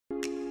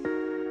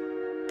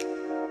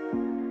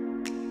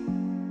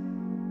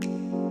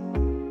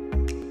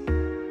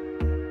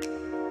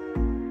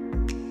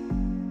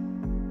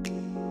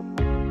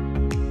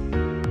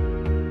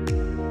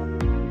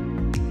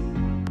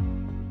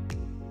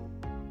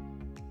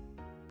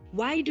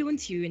Why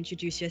don't you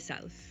introduce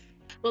yourself?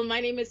 Well, my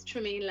name is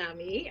Tramaine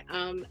Lamy,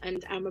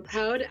 and I'm a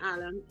proud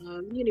alum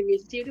of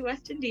University of the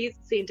West Indies,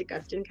 St.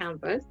 Augustine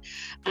campus.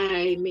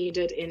 I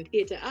majored in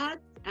theatre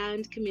arts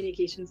and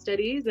communication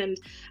studies, and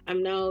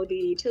I'm now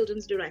the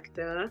children's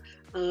director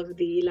of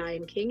the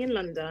Lion King in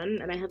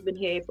London, and I have been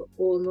here for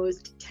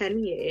almost 10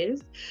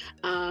 years.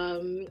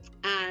 And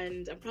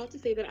I'm proud to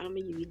say that I'm a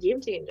UE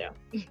game changer.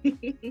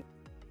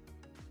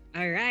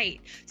 All right.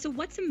 So,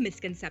 what's a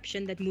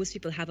misconception that most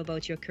people have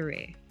about your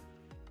career?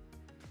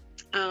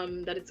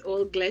 That it's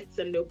all glitz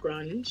and no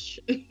grunge.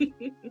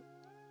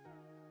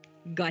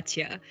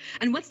 Gotcha.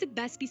 And what's the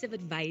best piece of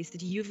advice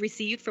that you've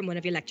received from one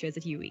of your lecturers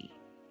at UE?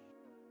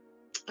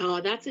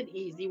 Oh, that's an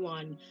easy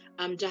one.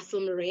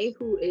 Jassel Murray,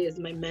 who is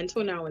my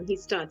mentor now, and he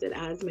started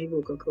as my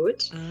vocal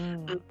coach.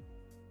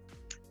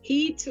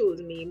 He told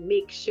me,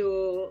 make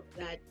sure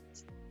that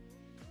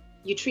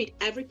you treat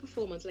every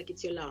performance like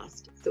it's your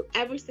last. So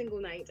every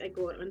single night I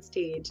go out on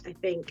stage, I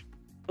think,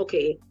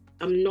 okay,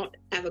 I'm not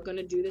ever going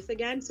to do this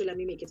again, so let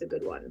me make it a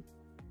good one.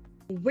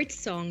 Which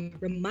song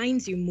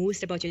reminds you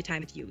most about your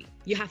time at UE?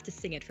 You have to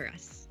sing it for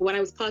us. When I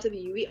was part of the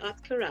UE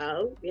Arts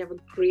Chorale, we have a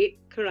great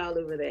chorale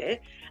over there,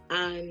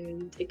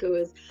 and it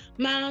goes,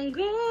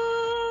 mangoes,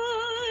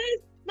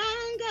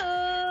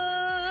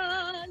 mangoes,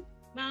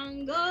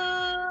 mangoes.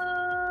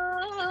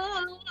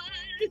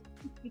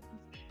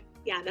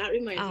 Yeah, that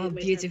reminds me of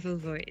my beautiful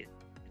voice.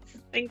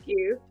 Thank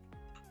you.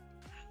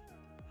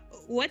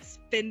 What's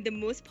been the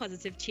most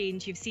positive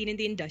change you've seen in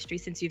the industry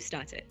since you've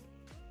started?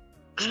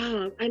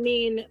 I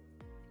mean,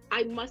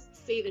 I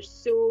must say there's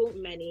so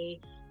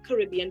many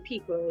Caribbean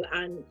people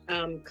and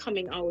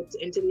coming out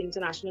into the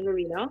international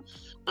arena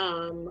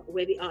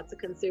where the arts are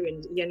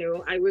concerned. You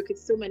know, I work with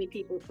so many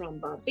people from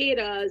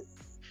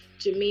Barbados,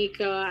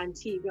 Jamaica,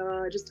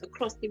 Antigua, just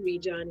across the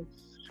region.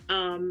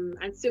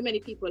 And so many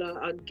people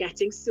are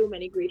getting so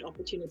many great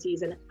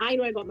opportunities. And I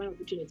know I got my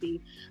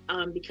opportunity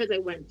because I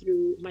went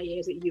through my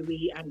years at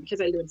UE and because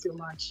I learned so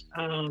much.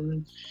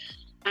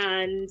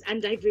 And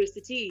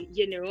diversity,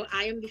 you know,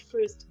 I am the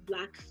first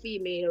Black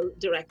female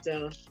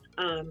director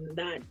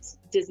that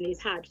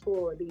Disney's had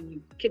for the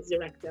kids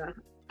director.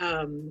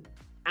 And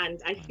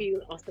I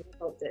feel awesome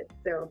about it.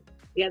 So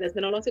yeah, there's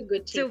been a lot of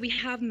good change. So we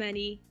have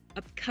many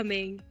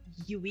upcoming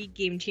UE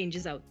game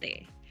changers out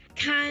there.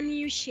 Can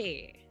you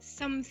share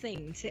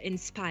something to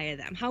inspire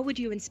them? How would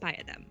you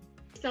inspire them?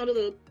 Sound a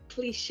little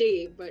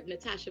cliche, but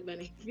Natasha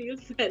Bedingfield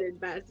said it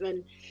best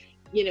when,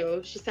 you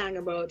know, she sang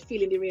about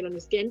feeling the rain on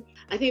your skin.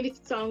 I think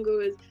the song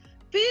goes,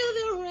 feel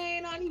the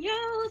rain on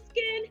your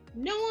skin.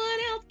 No one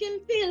else can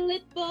feel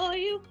it for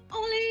you.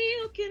 Only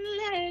you can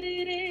let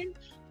it in.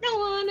 No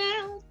one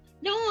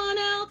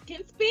else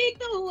can speak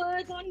the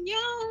words on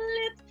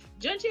your lips.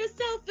 Drench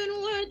yourself in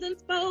words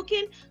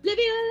unspoken. Live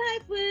your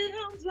life with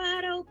arms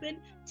wide open.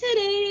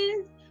 Today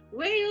is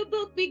where your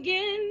book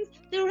begins.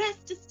 The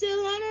rest is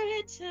still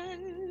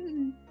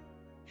unwritten.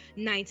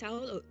 Night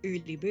owl or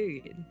early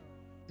bird?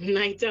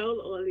 Night owl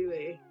all the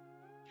way.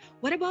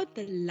 What about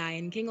the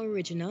Lion King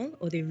original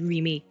or the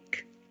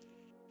remake?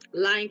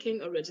 Lion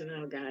King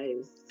original,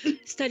 guys.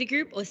 Study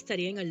group or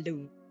studying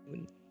alone?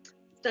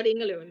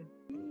 Studying alone.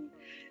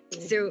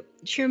 So,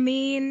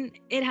 Tramaine,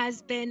 it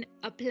has been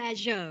a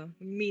pleasure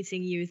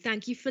meeting you.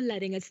 Thank you for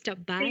letting us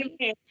stop by.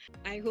 Okay.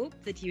 I hope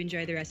that you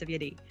enjoy the rest of your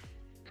day.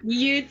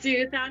 You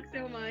too. Thanks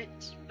so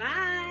much.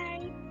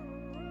 Bye.